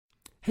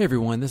Hey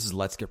everyone, this is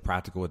Let's Get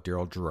Practical with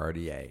Daryl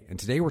Girardier, and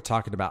today we're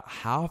talking about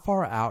how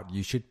far out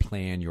you should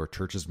plan your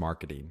church's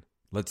marketing.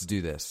 Let's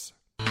do this.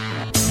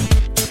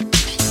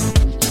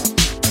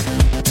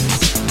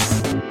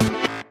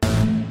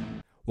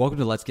 Welcome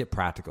to Let's Get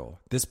Practical.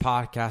 This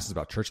podcast is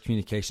about church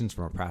communications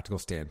from a practical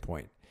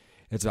standpoint.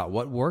 It's about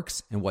what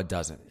works and what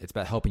doesn't. It's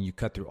about helping you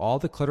cut through all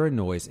the clutter and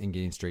noise and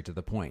getting straight to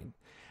the point.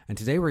 And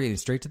today we're getting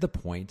straight to the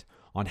point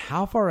on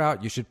how far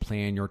out you should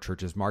plan your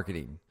church's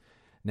marketing.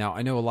 Now,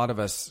 I know a lot of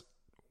us,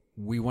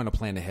 we want to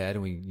plan ahead,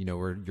 and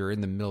you're in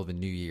the middle of a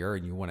new year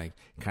and you want to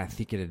kind of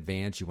think in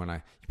advance. You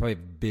probably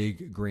have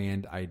big,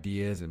 grand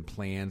ideas and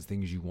plans,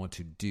 things you want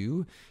to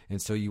do.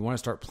 And so you want to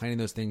start planning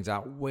those things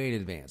out way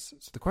in advance.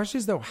 So the question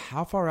is though,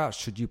 how far out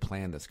should you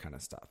plan this kind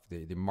of stuff?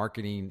 The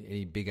marketing,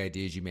 any big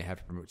ideas you may have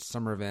to promote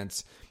summer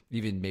events,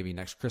 even maybe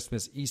next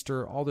Christmas,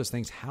 Easter, all those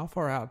things. How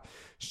far out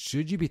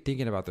should you be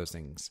thinking about those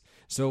things?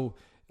 So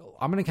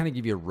I'm going to kind of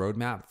give you a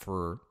roadmap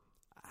for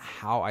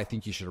how I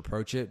think you should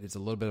approach it. It's a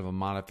little bit of a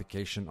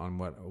modification on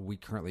what we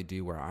currently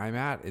do where I'm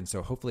at. And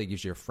so hopefully it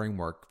gives you a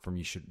framework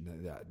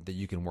that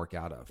you can work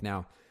out of.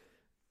 Now,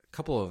 a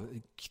couple of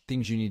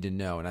things you need to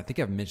know, and I think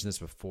I've mentioned this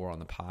before on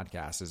the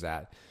podcast, is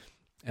that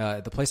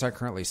the place I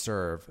currently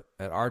serve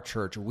at our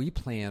church, we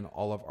plan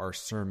all of our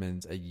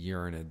sermons a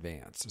year in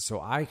advance. So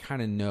I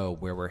kind of know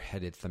where we're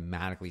headed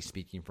thematically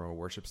speaking from a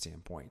worship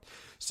standpoint.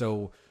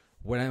 So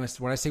when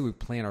I say we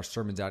plan our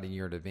sermons out a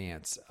year in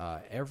advance,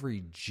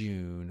 every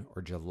June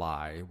or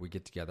July, we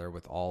get together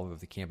with all of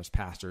the campus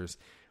pastors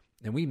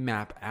and we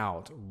map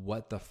out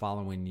what the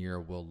following year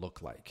will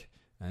look like.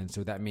 And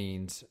so that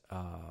means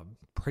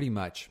pretty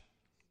much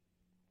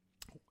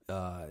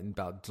in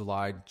about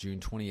July,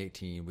 June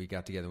 2018, we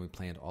got together and we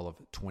planned all of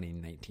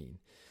 2019.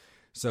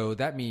 So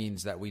that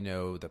means that we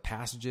know the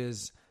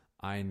passages,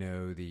 I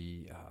know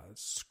the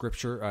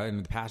scripture, I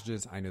know the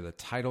passages, I know the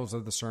titles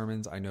of the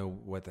sermons, I know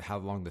how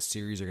long the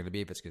series are going to be,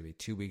 if it's going to be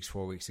 2 weeks,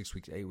 4 weeks, 6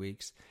 weeks, 8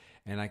 weeks.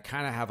 And I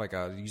kind of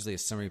have usually a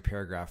summary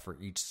paragraph for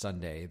each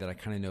Sunday that I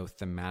kind of know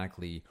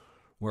thematically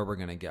where we're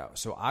going to go.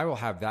 So I will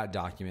have that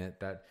document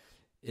that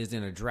is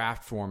in a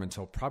draft form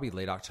until probably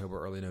late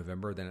October, early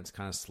November. Then it's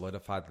kind of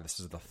solidified that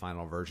this is the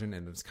final version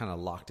and it's kind of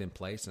locked in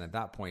place. And at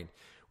that point,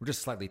 we're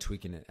just slightly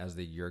tweaking it as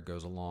the year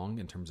goes along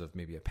in terms of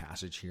maybe a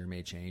passage here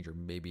may change, or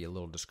maybe a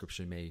little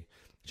description may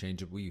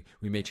change. We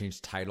may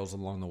change titles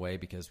along the way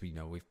because we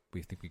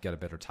think we got a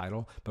better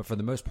title. But for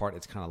the most part,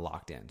 it's kind of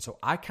locked in. So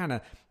I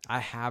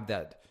have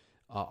that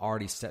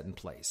already set in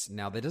place.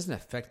 Now, that doesn't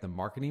affect the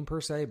marketing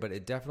per se, but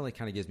it definitely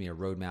kind of gives me a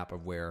roadmap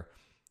of where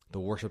the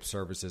worship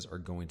services are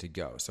going to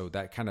go. So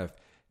that kind of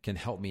can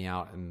help me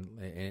out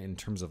in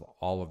terms of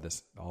all of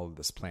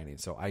this planning.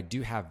 So I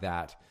do have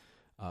that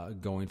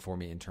going for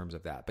me in terms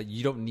of that. But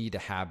you don't need to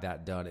have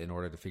that done in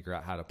order to figure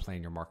out how to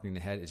plan your marketing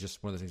ahead. It's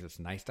just one of those things that's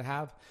nice to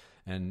have.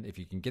 And if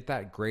you can get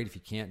that, great. If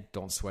you can't,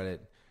 don't sweat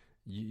it.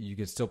 You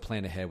can still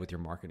plan ahead with your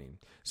marketing.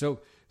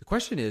 So the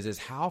question is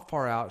how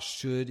far out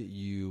should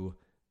you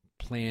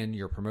plan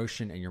your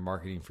promotion and your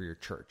marketing for your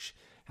church?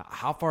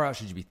 How far out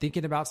should you be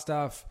thinking about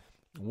stuff?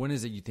 When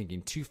is it you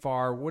thinking too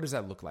far? What does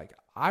that look like?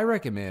 I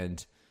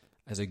recommend,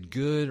 as a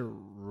good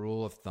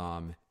rule of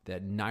thumb,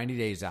 that 90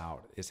 days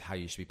out is how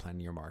you should be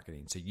planning your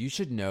marketing. So you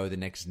should know the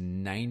next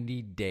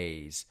 90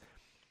 days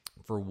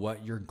for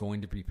what you're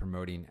going to be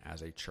promoting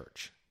as a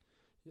church.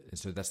 And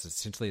so that's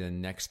essentially the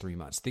next 3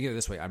 months. Think of it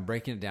this way. I'm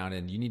breaking it down,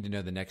 and you need to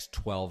know the next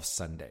 12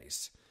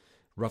 Sundays.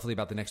 Roughly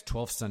about the next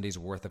 12 Sundays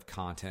worth of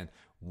content.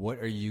 What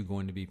are you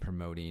going to be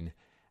promoting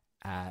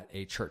at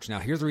a church? Now,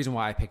 here's the reason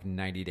why I picked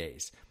 90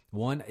 days.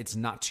 One, it's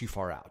not too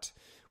far out.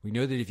 We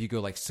know that if you go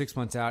like 6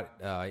 months out,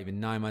 even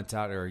 9 months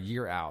out, or a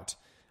year out,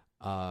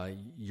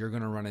 you're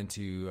going to run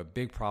into a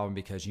big problem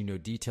because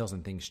details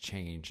and things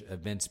change.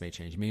 Events may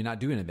change. You may not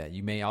do an event.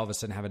 You may all of a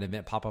sudden have an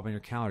event pop up on your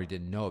calendar you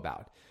didn't know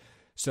about.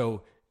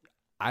 So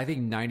I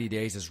think 90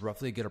 days is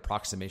roughly a good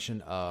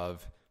approximation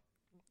of,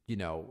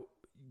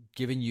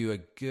 giving you a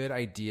good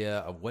idea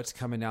of what's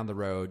coming down the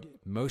road.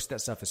 Most of that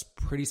stuff is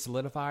pretty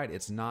solidified.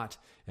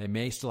 It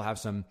may still have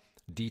some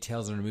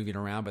details that are moving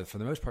around, but for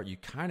the most part, you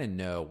kind of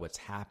know what's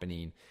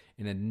happening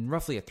in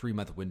roughly a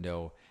 3-month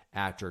window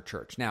at your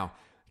church. Now,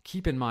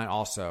 keep in mind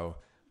also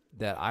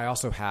that I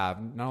also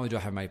have, not only do I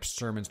have my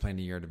sermons planned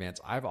a year in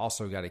advance, I've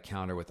also got a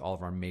calendar with all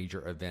of our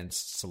major events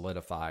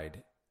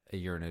solidified a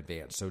year in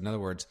advance. So in other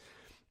words,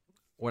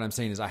 what I'm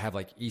saying is I have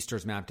like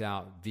Easter's mapped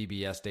out,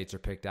 VBS dates are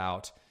picked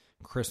out,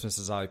 Christmas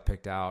is already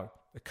picked out,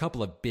 a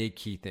couple of big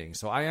key things.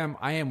 So I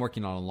am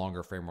working on a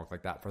longer framework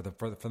like that. For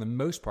the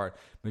most part,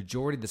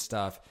 majority of the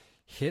stuff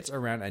hits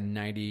around a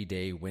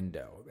 90-day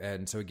window.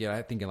 And so again,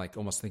 I think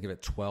almost think of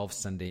it 12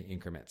 Sunday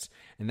increments.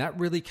 And that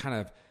really kind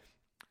of,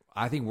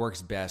 I think,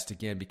 works best,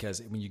 again, because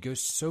when you go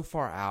so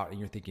far out and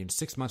you're thinking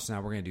 6 months from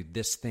now, we're going to do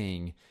this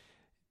thing,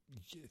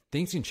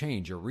 things can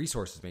change. Your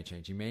resources may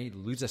change. You may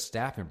lose a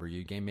staff member.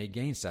 You may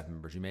gain staff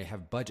members. You may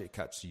have budget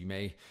cuts.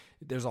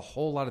 There's a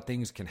whole lot of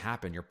things can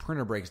happen. Your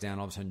printer breaks down.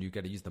 All of a sudden, you've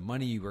got to use the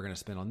money you were going to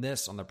spend on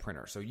this on the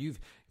printer. So you've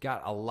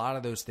got a lot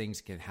of those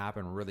things can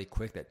happen really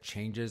quick that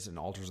changes and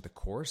alters the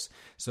course.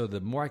 So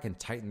the more I can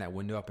tighten that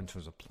window up in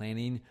terms of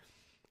planning,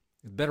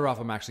 the better off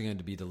I'm actually going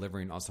to be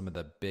delivering on some of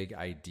the big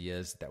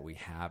ideas that we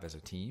have as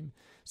a team.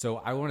 So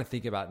I want to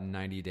think about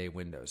 90-day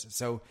windows.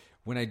 So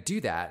when I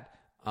do that,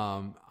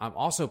 I'm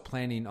also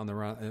planning on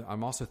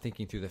I'm also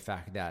thinking through the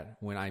fact that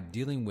when I'm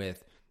dealing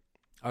with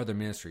other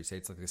ministries, say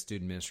it's like a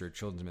student ministry or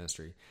children's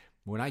ministry,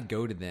 when I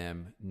go to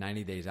them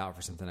 90 days out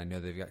for something I know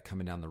they've got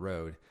coming down the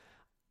road,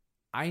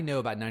 I know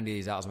about 90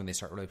 days out is when they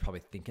start really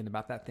probably thinking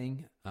about that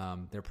thing.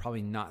 They're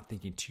probably not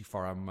thinking too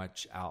far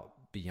much out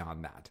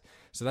beyond that.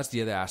 So that's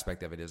the other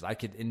aspect of it is I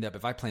could end up,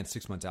 if I plan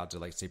 6 months out to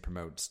like say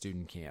promote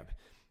student camp,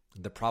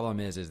 the problem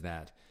is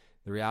that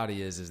the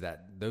reality is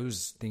that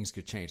those things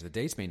could change. The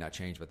dates may not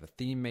change, but the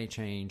theme may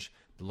change.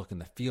 The look and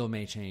the feel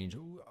may change. A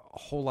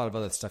whole lot of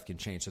other stuff can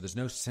change. So there's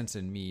no sense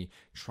in me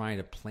trying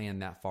to plan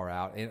that far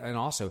out. And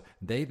also,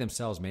 they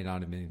themselves may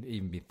not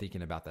even be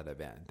thinking about that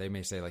event. They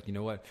may say like, you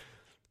know what,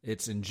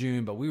 it's in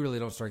June, but we really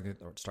don't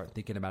start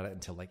thinking about it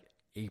until like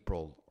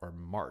April or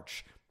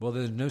March. Well,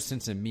 there's no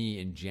sense in me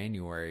in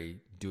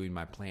January doing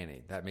my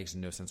planning. That makes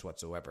no sense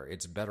whatsoever.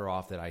 It's better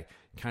off that I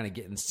kind of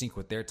get in sync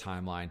with their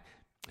timeline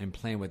and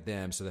plan with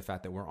them. So the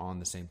fact that we're on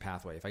the same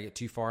pathway, if I get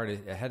too far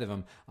ahead of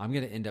them, I'm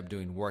going to end up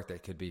doing work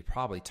that could be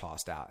probably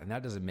tossed out. And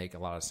that doesn't make a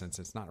lot of sense.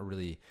 It's not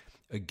really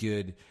a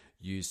good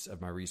use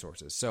of my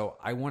resources. So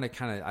I want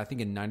to I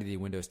think in 90-day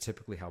windows,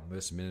 typically how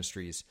most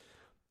ministries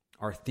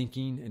are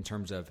thinking in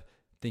terms of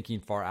thinking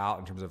far out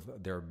in terms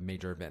of their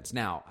major events.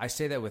 Now, I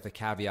say that with a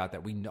caveat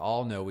that we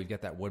all know we've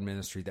got that one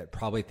ministry that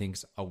probably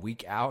thinks a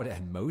week out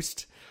at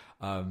most.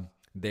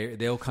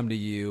 They'll come to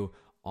you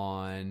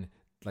on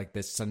like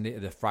this Sunday,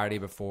 the Friday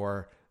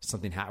before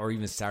something happens, or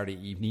even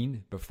Saturday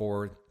evening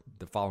before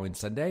the following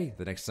Sunday,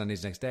 the next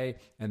Sunday's next day,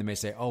 and they may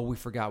say, oh, we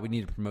forgot, we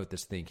need to promote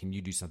this thing. Can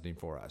you do something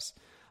for us?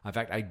 In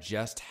fact, I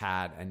just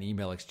had an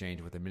email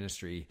exchange with a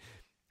ministry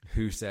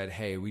who said,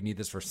 hey, we need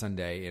this for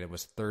Sunday, and it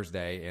was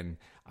Thursday, and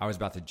I was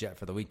about to jet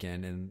for the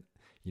weekend, and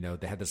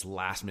they had this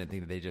last minute thing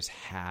that they just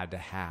had to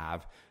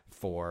have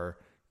for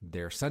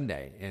their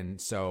Sunday.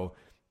 And so,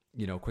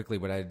 quickly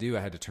what I had to do, I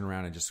had to turn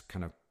around and just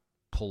kind of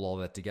pull all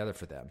that together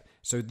for them.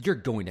 So you're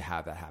going to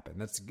have that happen.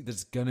 That's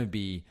going to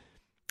be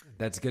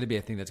a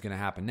thing that's going to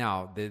happen.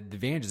 Now, the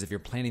advantage is if you're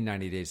planning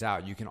 90 days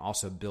out, you can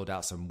also build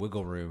out some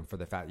wiggle room for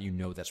the fact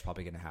that that's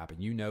probably going to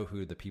happen. You know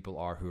who the people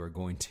are who are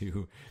going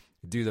to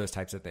do those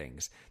types of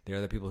things.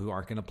 They're the people who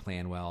aren't going to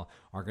plan well,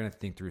 aren't going to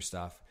think through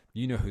stuff.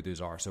 You know who those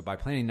are. So by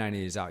planning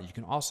 90 days out, you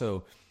can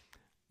also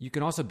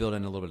build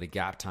in a little bit of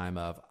gap time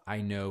of,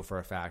 I know for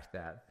a fact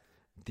that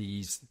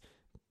these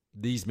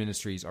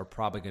ministries are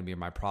probably going to be in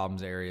my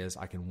problems areas.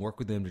 I can work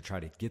with them to try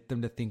to get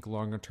them to think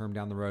longer term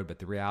down the road. But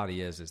the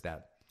reality is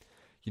that,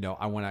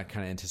 I want to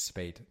kind of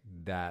anticipate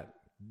that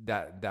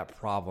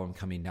problem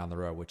coming down the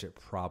road, which it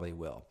probably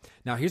will.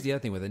 Now, here's the other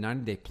thing with a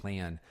 90-day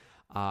plan.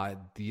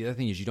 The other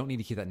thing is you don't need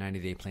to keep that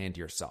 90-day plan to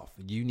yourself.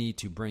 You need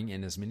to bring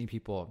in as many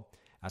people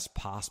as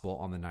possible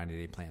on the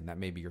 90-day plan. That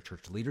may be your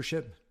church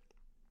leadership.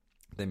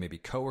 They may be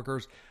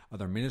coworkers,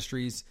 other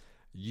ministries.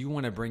 You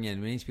want to bring in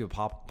as many people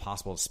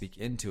possible to speak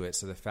into it.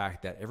 So the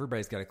fact that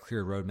everybody's got a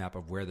clear roadmap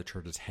of where the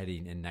church is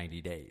heading in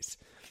 90 days.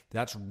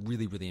 That's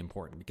really, really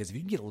important, because if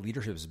you can get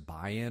leadership's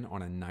buy-in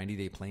on a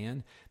 90-day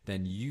plan,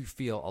 then you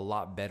feel a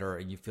lot better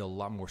and you feel a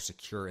lot more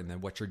secure in that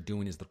what you're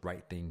doing is the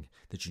right thing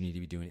that you need to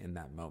be doing in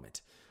that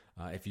moment.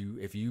 If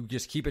you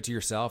just keep it to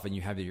yourself and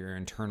you have your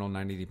internal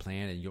 90-day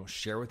plan and you don't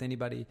share with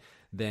anybody,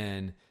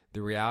 then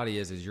the reality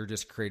is you're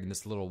just creating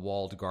this little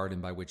walled garden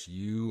by which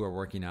you are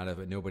working out of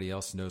it. Nobody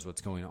else knows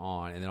what's going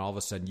on. And then all of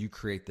a sudden you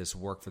create this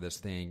work for this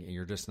thing and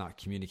you're just not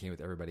communicating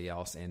with everybody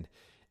else. And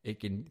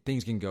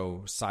things can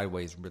go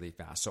sideways really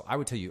fast. So I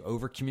would tell you,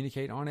 over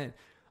communicate on it.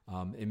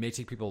 It may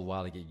take people a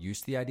while to get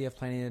used to the idea of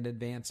planning in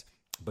advance,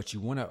 but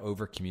you want to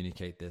over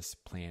communicate this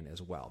plan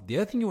as well. The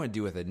other thing you want to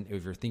do with it,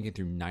 if you're thinking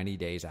through 90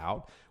 days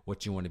out,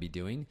 what you want to be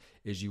doing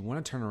is you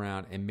want to turn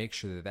around and make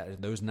sure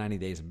that those 90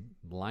 days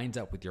lines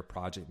up with your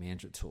project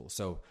management tool.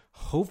 So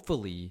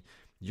hopefully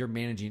you're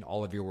managing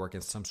all of your work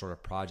in some sort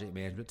of project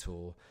management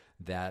tool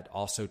that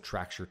also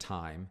tracks your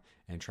time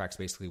and tracks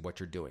basically what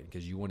you're doing,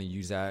 because you want to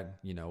use that.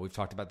 We've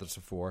talked about this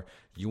before.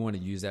 You want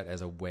to use that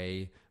as a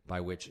way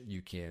by which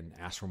you can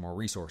ask for more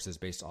resources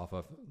based off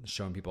of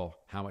showing people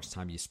how much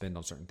time you spend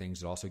on certain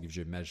things. It also gives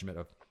you a measurement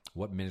of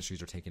what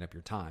ministries are taking up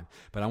your time.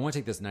 But I want to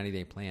take this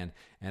 90-day plan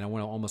and I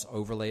want to almost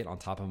overlay it on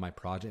top of my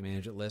project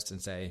management list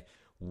and say,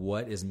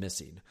 what is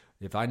missing?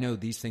 If I know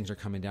these things are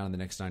coming down in the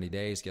next 90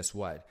 days, guess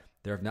what?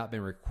 There have not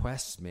been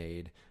requests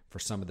made for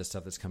some of the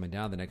stuff that's coming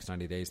down the next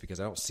 90 days because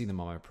I don't see them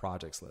on my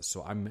projects list.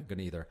 So I'm going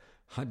to either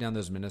hunt down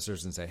those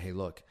ministers and say, hey,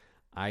 look,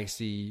 I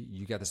see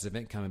you got this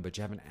event coming, but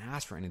you haven't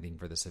asked for anything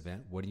for this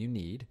event. What do you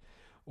need?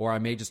 Or I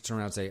may just turn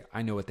around and say,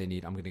 I know what they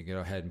need. I'm going to go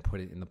ahead and put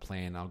it in the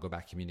plan. And I'll go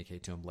back and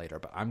communicate to them later.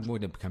 But I'm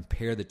going to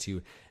compare the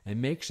two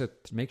and make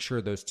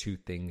sure those two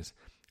things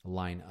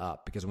line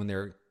up. Because when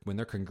they're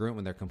congruent,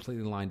 when they're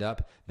completely lined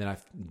up, then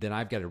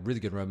I've got a really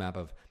good roadmap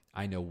of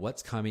I know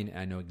what's coming and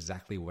I know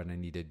exactly what I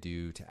need to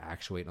do to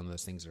actuate on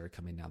those things that are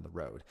coming down the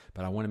road.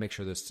 But I want to make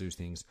sure those two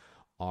things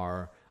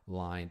are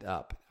lined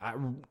up.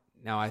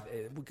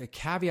 A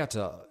caveat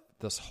to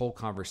this whole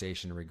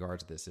conversation in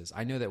regards to this is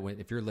I know that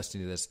if you're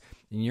listening to this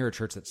and you're a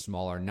church that's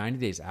smaller, 90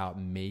 days out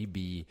may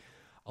be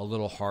a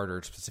little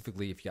harder,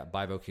 specifically if you got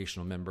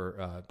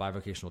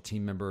bivocational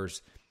team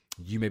members.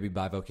 You may be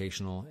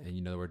bivocational, and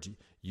in other words,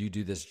 you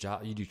do this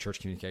job, you do church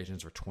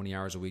communications for 20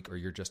 hours a week, or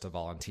you're just a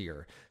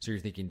volunteer. So you're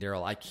thinking,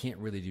 Daryl, I can't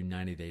really do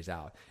 90 days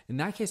out. In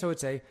that case, I would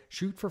say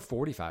shoot for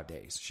 45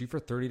 days, shoot for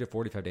 30 to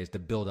 45 days to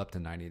build up to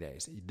 90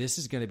 days. This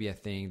is going to be a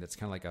thing that's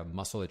kind of like a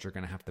muscle that you're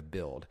going to have to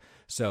build.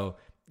 So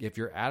if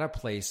you're at a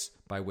place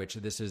by which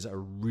this is a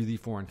really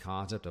foreign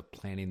concept of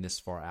planning this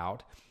far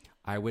out,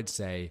 I would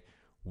say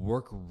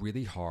work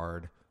really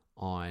hard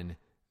on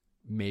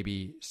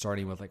maybe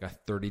starting with like a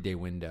 30-day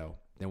window,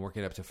 then work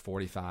it up to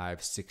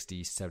 45,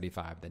 60,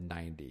 75, then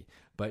 90.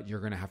 But you're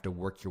going to have to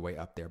work your way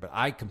up there. But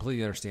I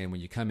completely understand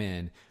when you come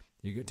in,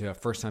 you get to a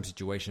first-time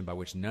situation by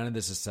which none of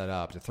this is set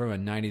up, to throw a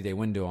 90-day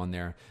window on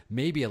there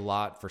may be a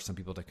lot for some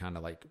people to kind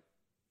of like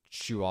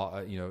chew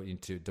off,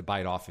 to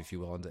bite off, if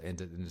you will, and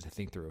to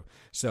think through.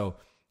 So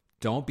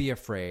don't be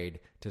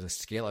afraid to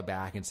scale it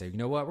back and say, you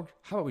know what,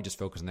 how about we just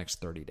focus on the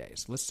next 30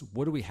 days?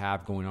 What do we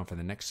have going on for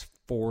the next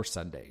 4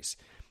 Sundays?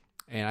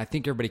 And I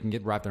think everybody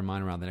can wrap their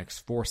mind around the next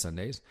 4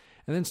 Sundays,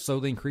 and then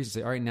slowly increase and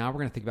say, all right, now we're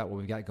going to think about what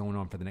we've got going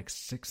on for the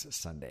next 6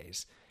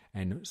 Sundays.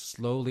 And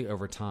slowly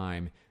over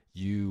time,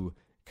 you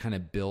kind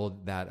of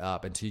build that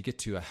up until you get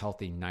to a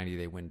healthy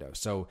 90-day window.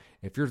 So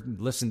if you're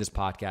listening to this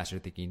podcast, you're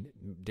thinking,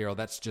 Daryl,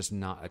 that's just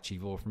not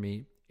achievable for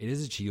me. It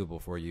is achievable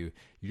for you.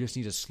 You just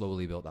need to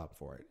slowly build up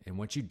for it. And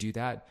once you do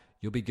that,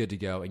 you'll be good to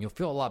go, and you'll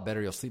feel a lot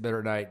better. You'll sleep better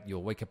at night.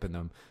 You'll wake up in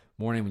the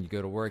morning when you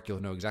go to work.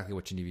 You'll know exactly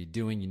what you need to be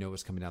doing. You know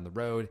what's coming down the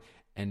road,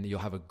 and you'll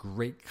have a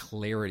great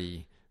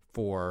clarity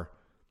for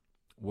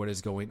what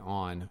is going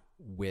on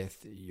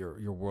with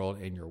your world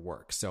and your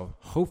work. So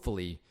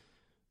hopefully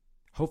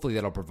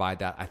that'll provide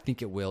that. I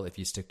think it will if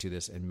you stick to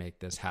this and make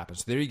this happen.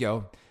 So there you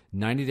go.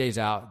 90 days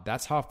out.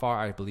 That's how far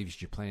I believe you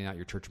should be planning out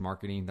your church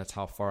marketing. That's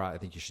how far out I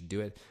think you should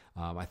do it.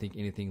 I think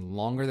anything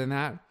longer than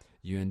that,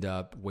 you end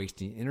up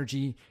wasting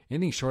energy.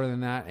 Anything shorter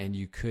than that, and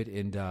you could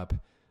end up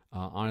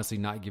honestly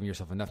not giving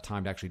yourself enough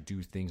time to actually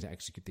do things and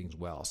execute things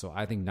well. So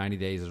I think 90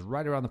 days is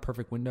right around the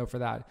perfect window for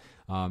that.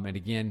 And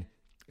again,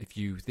 if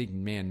you think,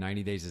 man,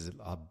 90 days is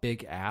a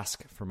big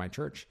ask for my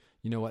church,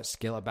 you know what?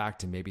 Scale it back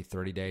to maybe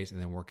 30 days and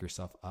then work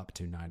yourself up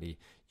to 90.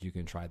 You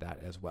can try that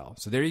as well.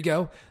 So there you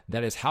go.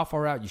 That is how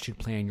far out you should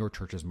plan your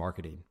church's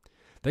marketing.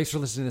 Thanks for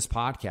listening to this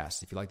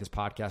podcast. If you like this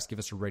podcast, give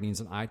us a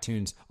ratings on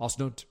iTunes. Also,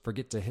 don't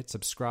forget to hit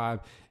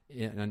subscribe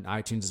on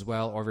iTunes as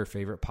well, or your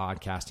favorite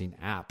podcasting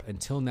app.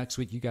 Until next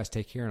week, you guys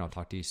take care, and I'll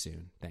talk to you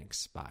soon.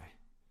 Thanks. Bye.